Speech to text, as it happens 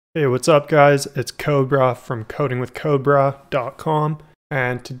Hey, what's up guys? It's CodeBrah from codingwithcodebrah.com,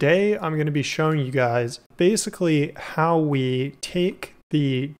 and today I'm going to be showing you guys basically how we take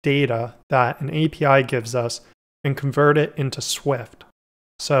the data that an API gives us and convert it into Swift.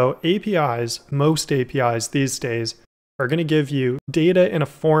 So APIs, most APIs these days, are going to give you data in a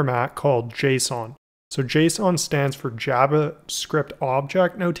format called JSON. So JSON stands for JavaScript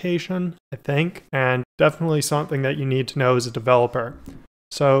Object Notation, I think, and definitely something that you need to know as a developer.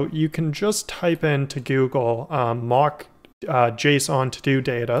 So you can just type into Google mock JSON to do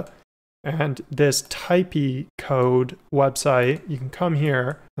data, and this typey code website, you can come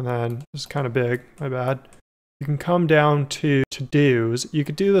here, and then it's kind of big, my bad. You can come down to to-dos. You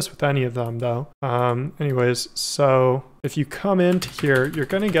could do this with any of them though. Anyways, so if you come into here, you're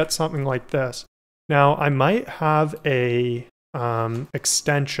gonna get something like this. Now I might have a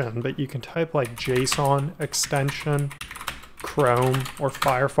extension, but you can type like JSON extension, Chrome or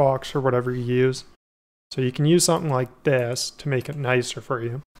Firefox or whatever you use. So you can use something like this to make it nicer for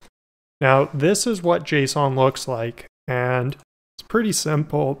you. Now this is what JSON looks like, and it's pretty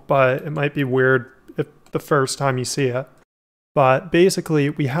simple, but it might be weird if the first time you see it. But basically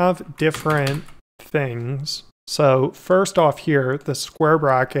we have different things. So first off here, the square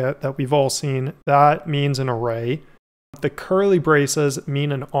bracket that we've all seen, that means an array. The curly braces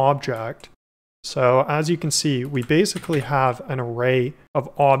mean an object. So as you can see, we basically have an array of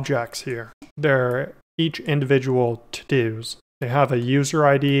objects here. They're each individual to-dos. They have a user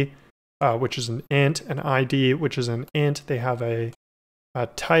ID, which is an int, an ID, which is an int. They have a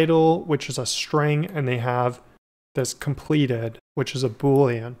title, which is a string, and they have this completed, which is a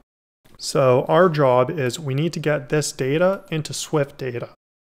Boolean. So our job is we need to get this data into Swift data.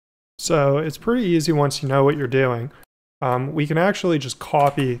 So it's pretty easy once you know what you're doing. We can actually just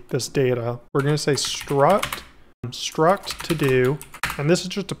copy this data. We're going to say struct to do, and this is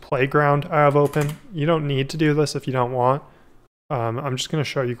just a playground I have open. You don't need to do this if you don't want. I'm just going to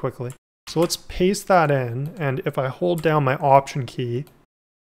show you quickly. So let's paste that in, and if I hold down my option key,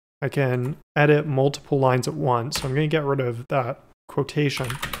 I can edit multiple lines at once. So I'm going to get rid of that quotation.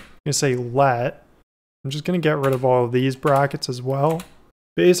 I'm going to say let. I'm just going to get rid of all of these brackets as well.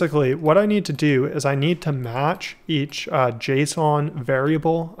 Basically, what I need to do is I need to match each JSON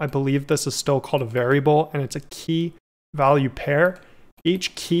variable. I believe this is still called a variable, and it's a key value pair.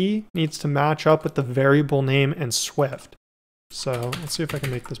 Each key needs to match up with the variable name in Swift. So let's see if I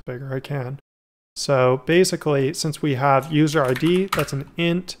can make this bigger. I can. So basically, since we have user ID, that's an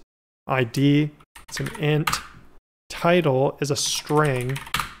int, ID, it's an int, title is a string,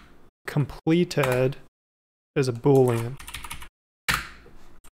 completed is a Boolean.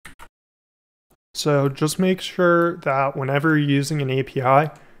 So just make sure that whenever you're using an API,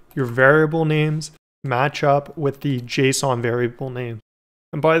 your variable names match up with the JSON variable name.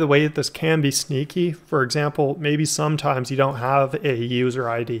 And by the way, this can be sneaky. For example, maybe sometimes you don't have a user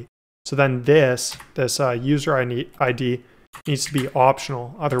ID. So then this user ID needs to be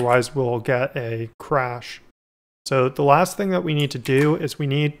optional. Otherwise, we'll get a crash. So the last thing that we need to do is we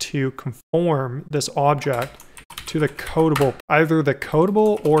need to conform this object to the Codable, either the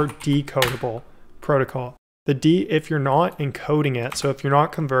Codable or Decodable protocol. The D, if you're not encoding it, so if you're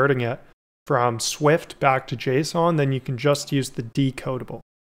not converting it from Swift back to JSON, then you can just use the Decodable.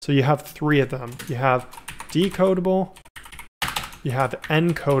 So you have three of them. You have Decodable, you have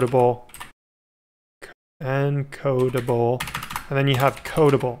Encodable, and then you have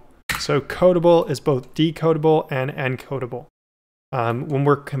Codable. So Codable is both decodable and encodable. When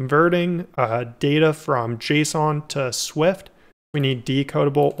we're converting data from JSON to Swift, we need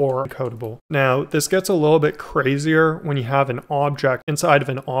decodable or encodable. Now, this gets a little bit crazier when you have an object inside of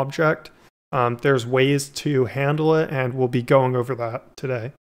an object. There's ways to handle it, and we'll be going over that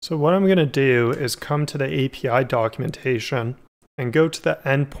today. So what I'm going to do is come to the API documentation and go to the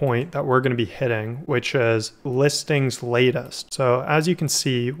endpoint that we're going to be hitting, which is listings latest. So as you can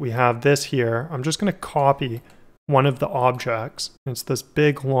see, we have this here. I'm just going to copy one of the objects. It's this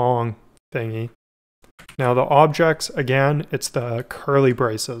big long thingy. Now the objects, again, it's the curly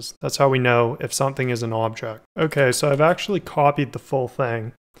braces. That's how we know if something is an object. Okay, so I've actually copied the full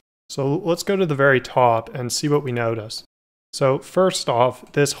thing. So let's go to the very top and see what we notice. So first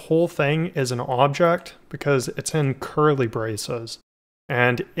off, this whole thing is an object because it's in curly braces.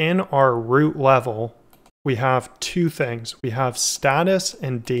 And in our root level, we have two things. We have status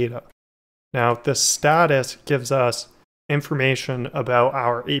and data. Now the status gives us information about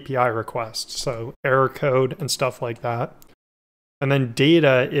our API requests, so error code and stuff like that. And then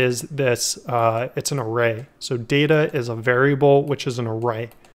data is this, it's an array. So data is a variable, which is an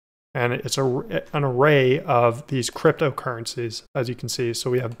array. And it's an array of these cryptocurrencies, as you can see. So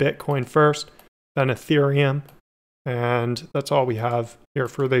we have Bitcoin first, then Ethereum, and that's all we have here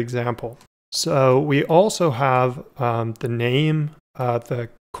for the example. So we also have the name, the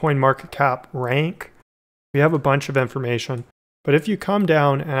CoinMarketcap rank. We have a bunch of information, but if you come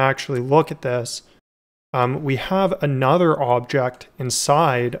down and actually look at this, we have another object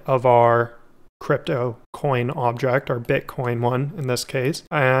inside of our crypto coin object, our Bitcoin one in this case.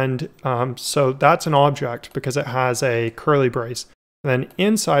 And so that's an object because it has a curly brace. And then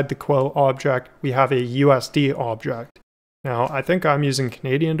inside the quote object, we have a USD object. Now, I think I'm using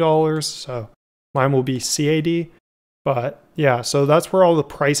Canadian dollars, so mine will be CAD. But yeah, so that's where all the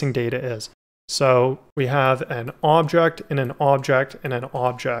pricing data is. So we have an object and an object and an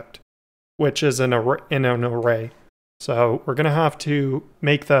object, which is in an array. So we're going to have to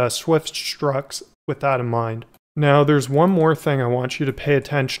make the Swift Structs with that in mind. Now, there's one more thing I want you to pay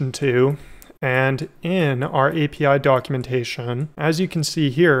attention to. And in our API documentation, as you can see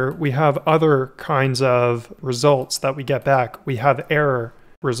here, we have other kinds of results that we get back. We have error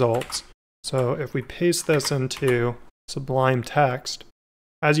results. So if we paste this into Sublime Text,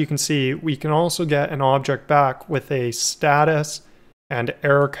 as you can see, we can also get an object back with a status and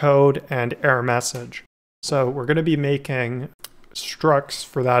error code and error message. So we're going to be making structs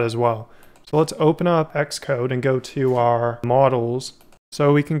for that as well. So let's open up Xcode and go to our models.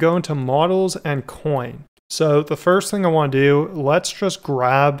 So we can go into models and coin. So the first thing I want to do, let's just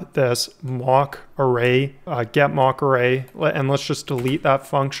grab this mock array, get mock array, and let's just delete that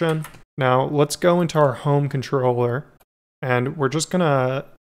function. Now let's go into our home controller and we're just going to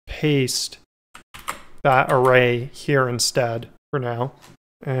paste that array here instead for now.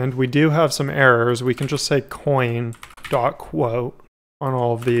 And we do have some errors. We can just say coin.quote on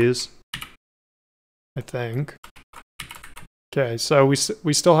all of these, I think. Okay, so we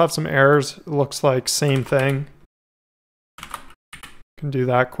still have some errors. It looks like same thing. Can do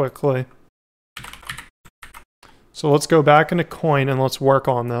that quickly. So let's go back into coin and let's work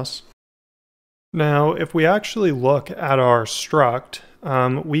on this. Now, if we actually look at our struct,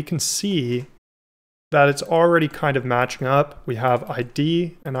 we can see that it's already kind of matching up. We have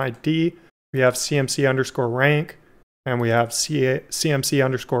ID and ID, we have CMC underscore rank, and we have CMC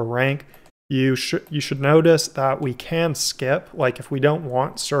underscore rank. You should notice that we can skip, like if we don't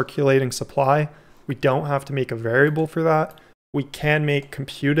want circulating supply, we don't have to make a variable for that. We can make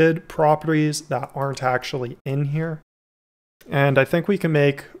computed properties that aren't actually in here. And I think we can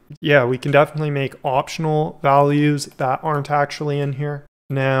make, yeah, we can definitely make optional values that aren't actually in here.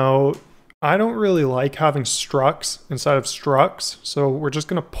 Now, I don't really like having structs inside of structs, so we're just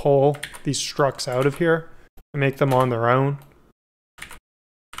going to pull these structs out of here and make them on their own.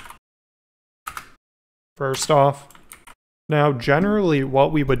 First off. Now, generally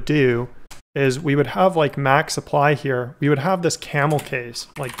what we would do is we would have like max supply here. We would have this camel case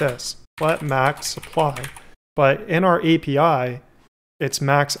like this, let max supply. But in our API, it's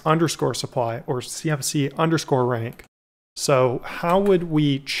max underscore supply or CMC underscore rank. So how would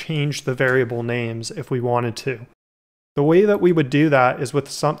we change the variable names if we wanted to? The way that we would do that is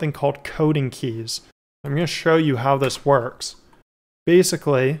with something called coding keys. I'm going to show you how this works.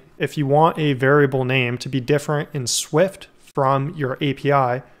 Basically, if you want a variable name to be different in Swift from your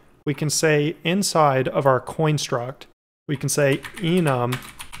API, we can say inside of our coin struct, we can say enum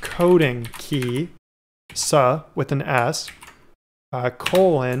coding key, with an S,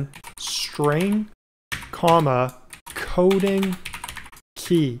 colon, string, comma, coding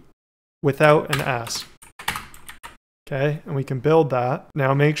key without an S. Okay, and we can build that.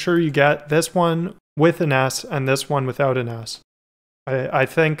 Now make sure you get this one with an S and this one without an S. I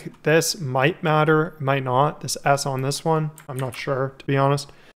think this might matter, might not. This S on this one, I'm not sure, to be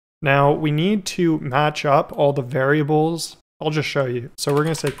honest. Now we need to match up all the variables. I'll just show you. So we're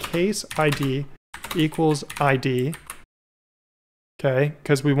going to say case ID equals ID. Okay,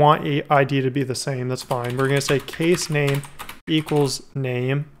 because we want ID to be the same, that's fine. We're going to say case name equals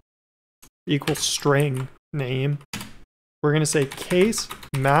name equals string name. We're going to say case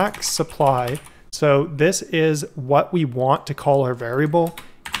max supply. So this is what we want to call our variable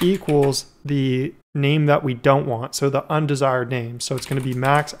equals the name that we don't want. So the undesired name. So it's going to be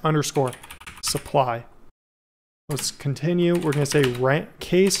max underscore supply. Let's continue. We're going to say rank,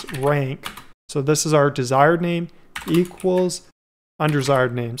 case rank. So this is our desired name equals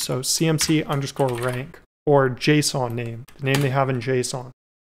undesired name. So CMC underscore rank or JSON name, the name they have in JSON.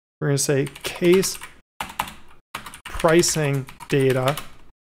 We're going to say case pricing data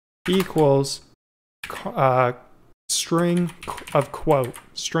equals string of quote,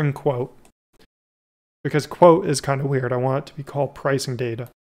 string quote. Because quote is kind of weird. I want it to be called pricing data.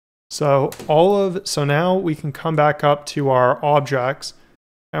 So now we can come back up to our objects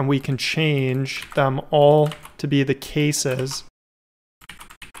and we can change them all to be the cases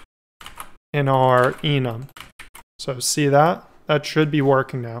in our enum. So see that? That should be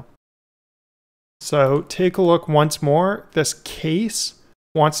working now. So take a look once more. This case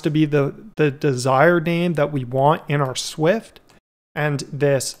wants to be the desired name that we want in our Swift, and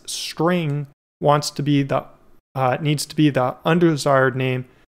this string wants to be needs to be the undesired name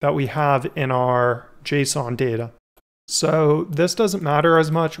that we have in our JSON data. So this doesn't matter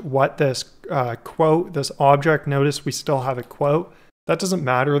as much what this quote, this object, notice we still have a quote. That doesn't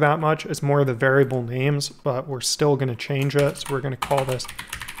matter that much. It's more the variable names, but we're still going to change it. So we're going to call this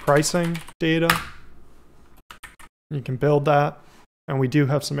pricing data. You can build that. And we do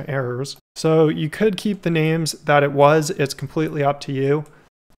have some errors. So you could keep the names that it was. It's completely up to you.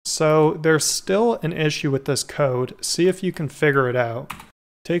 So there's still an issue with this code. See if you can figure it out.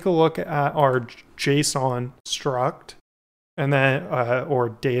 Take a look at our JSON struct and then or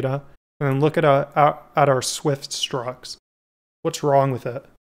data, and then look at our Swift structs. What's wrong with it?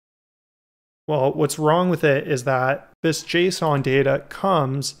 Well, what's wrong with it is that this JSON data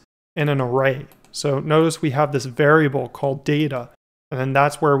comes in an array. So notice we have this variable called data, and then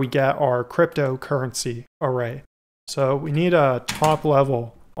that's where we get our cryptocurrency array. So we need a top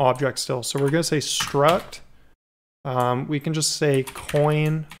level object still. So we're going to say struct. We can just say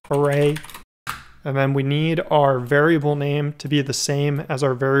coin array, and then we need our variable name to be the same as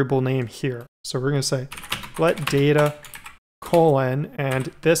our variable name here. So we're going to say let data colon,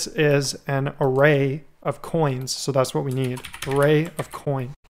 and this is an array of coins. So that's what we need, array of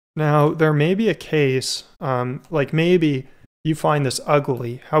coin. Now there may be a case, like maybe you find this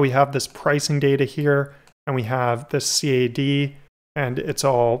ugly, how we have this pricing data here and we have this CAD and it's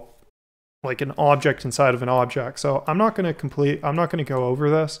all like an object inside of an object. So I'm not going to go over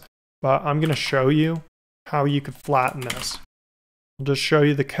this, but I'm going to show you how you could flatten this. I'll just show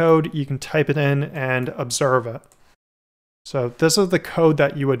you the code. You can type it in and observe it. So this is the code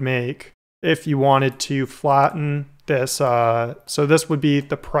that you would make if you wanted to flatten this. So this would be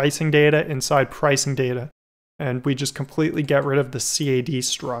the pricing data inside pricing data. And we just completely get rid of the CAD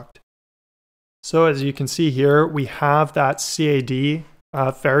struct. So as you can see here, we have that CAD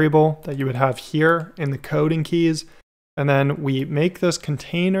variable that you would have here in the coding keys. And then we make this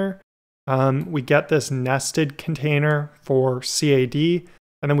container. We get this nested container for CAD.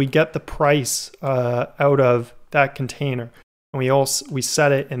 And then we get the price out of that container. And we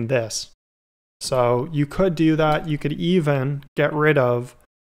set it in this. So you could do that. You could even get rid of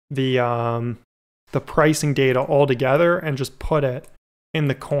the pricing data altogether and just put it in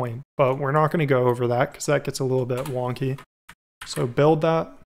the coin. But we're not going to go over that because that gets a little bit wonky. So build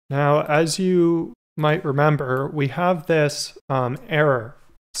that. Now, as you might remember, we have this error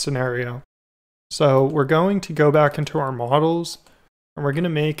scenario. So we're going to go back into our models and we're going to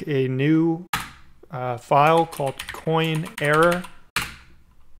make a new file called CoinError.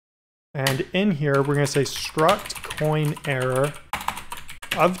 And in here, we're going to say struct CoinError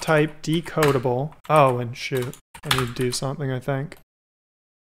of type decodable. Oh, and shoot, I need to do something, I think.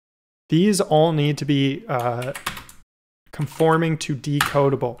 These all need to be conforming to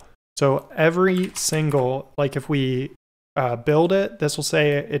decodable. So every single, like if we build it, this will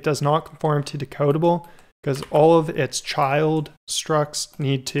say it does not conform to decodable because all of its child structs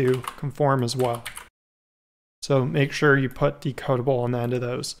need to conform as well. So make sure you put decodable on the end of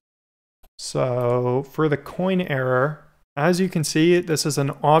those. So for the CoinError, as you can see, this is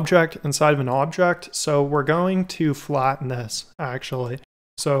an object inside of an object. So we're going to flatten this actually.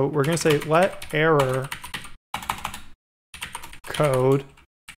 So we're going to say let error code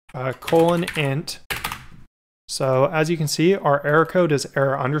colon int. So as you can see, our error code is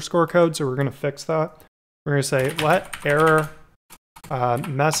error underscore code. So we're going to fix that. We're going to say let error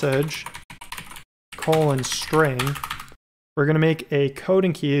message colon string. We're going to make a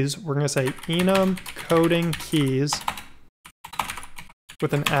coding keys. We're going to say enum coding keys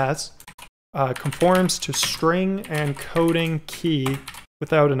with an S conforms to string and coding key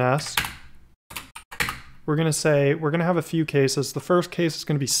without an S. We're going to say, we're going to have a few cases. The first case is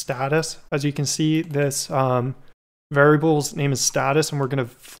going to be status. As you can see, this variable's name is status, and we're going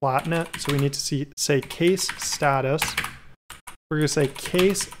to flatten it. So we need to say case status. We're going to say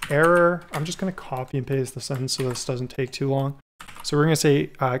case error. I'm just going to copy and paste this in so this doesn't take too long. So we're going to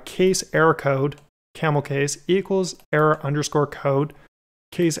say case error code, camel case, equals error underscore code.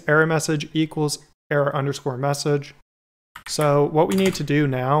 Case error message equals error underscore message. So what we need to do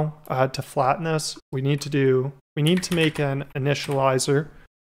now to flatten this, we need to make an initializer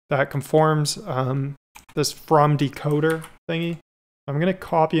that conforms this from decoder thingy. I'm going to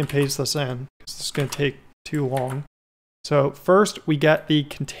copy and paste this in because this is going to take too long. So first we get the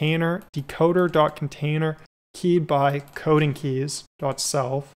container decoder.container keyed by coding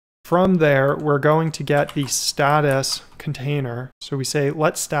keys.self. From there, we're going to get the status container. So we say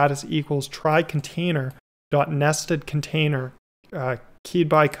let status equals try container.nested container keyed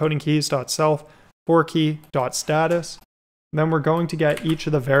by coding keys.self for key.status. Then we're going to get each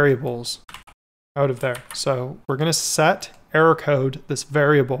of the variables out of there. So we're going to set error code, this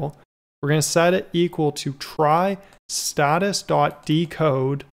variable. We're going to set it equal to try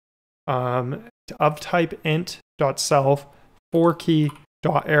status.decode of type int.self for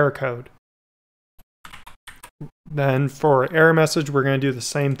key.error code. Then for error message, we're going to do the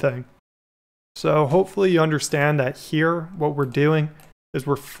same thing. So hopefully you understand that here what we're doing is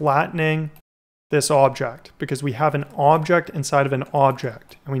we're flattening this object because we have an object inside of an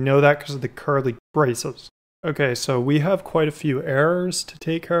object, and we know that because of the curly braces. Okay, so we have quite a few errors to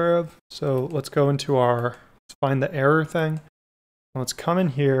take care of. So let's go into let's find the error thing. Let's come in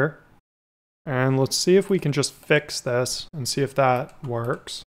here and let's see if we can just fix this and see if that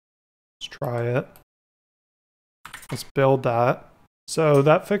works. Let's try it. Let's build that. So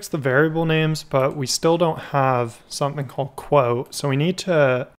that fixed the variable names, but we still don't have something called quote. So we need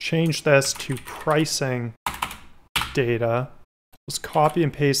to change this to pricing data. Let's copy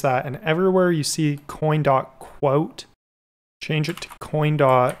and paste that. And everywhere you see coin.quote, change it to coin.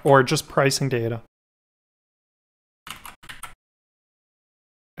 Or just pricing data.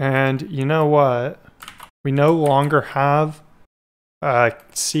 And you know what? We no longer have we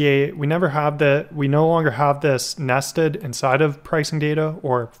no longer have this nested inside of pricing data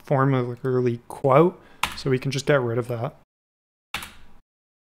or formerly quote, so we can just get rid of that.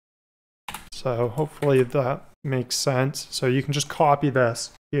 So hopefully that makes sense. So you can just copy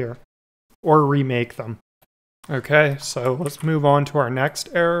this here or remake them. Okay, so let's move on to our next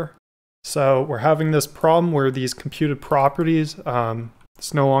error. So we're having this problem where these computed properties,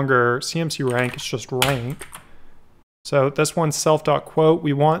 it's no longer CMC rank, it's just rank. So this one's self.quote.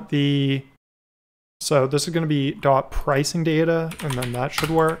 We want so this is going to be .pricing data, and then that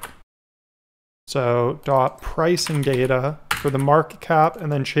should work. So .pricing data for the market cap,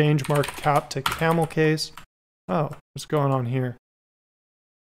 and then change market cap to camel case. Oh, what's going on here?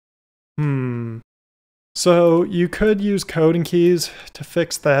 So you could use coding keys to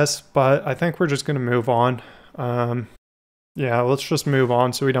fix this, but I think we're just going to move on. Yeah, let's just move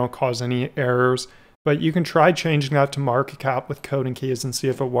on so we don't cause any errors. But you can try changing that to market cap with coding keys and see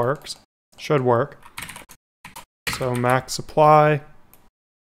if it works. Should work. So max supply.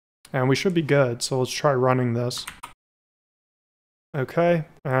 And we should be good. So let's try running this. Okay,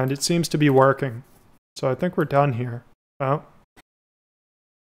 and it seems to be working. So I think we're done here. Oh, a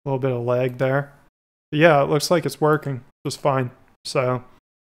little bit of lag there. But yeah, it looks like it's working just fine. So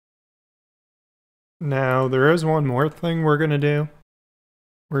now there is one more thing we're going to do.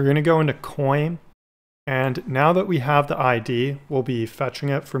 We're going to go into coin. And now that we have the ID, we'll be fetching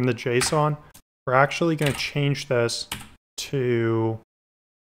it from the JSON. We're actually going to change this to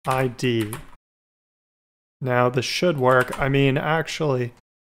ID. Now this should work. I mean, actually,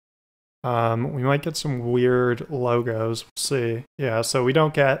 we might get some weird logos. We'll see. Yeah, so we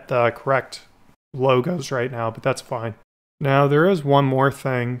don't get the correct logos right now, but that's fine. Now there is one more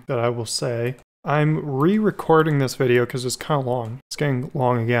thing that I will say. I'm re-recording this video because it's kind of long. It's getting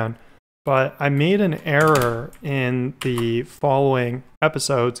long again. But I made an error in the following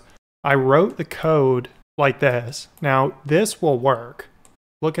episodes. I wrote the code like this. Now this will work.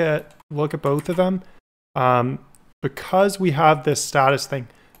 Look at both of them. Because we have this status thing,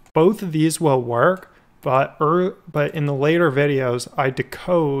 both of these will work. But in the later videos, I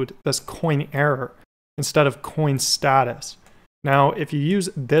decode this coin error instead of coin status. Now, if you use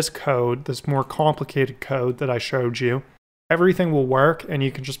this code, this more complicated code that I showed you, everything will work and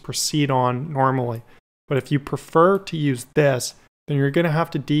you can just proceed on normally. But if you prefer to use this, then you're going to have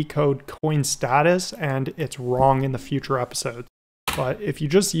to decode coin status, and it's wrong in the future episodes. But if you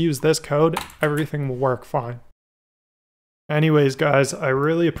just use this code, everything will work fine. Anyways, guys, I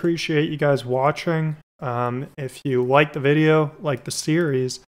really appreciate you guys watching. If you like the video, like the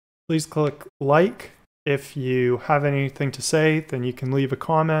series, please click like. If you have anything to say, then you can leave a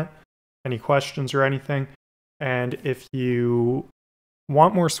comment, any questions or anything. And if you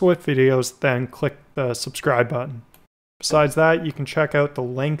want more Swift videos, then click the subscribe button. Besides that, you can check out the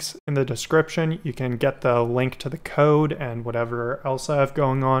links in the description. You can get the link to the code and whatever else I have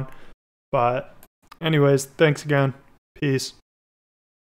going on. But anyways, thanks again. Peace.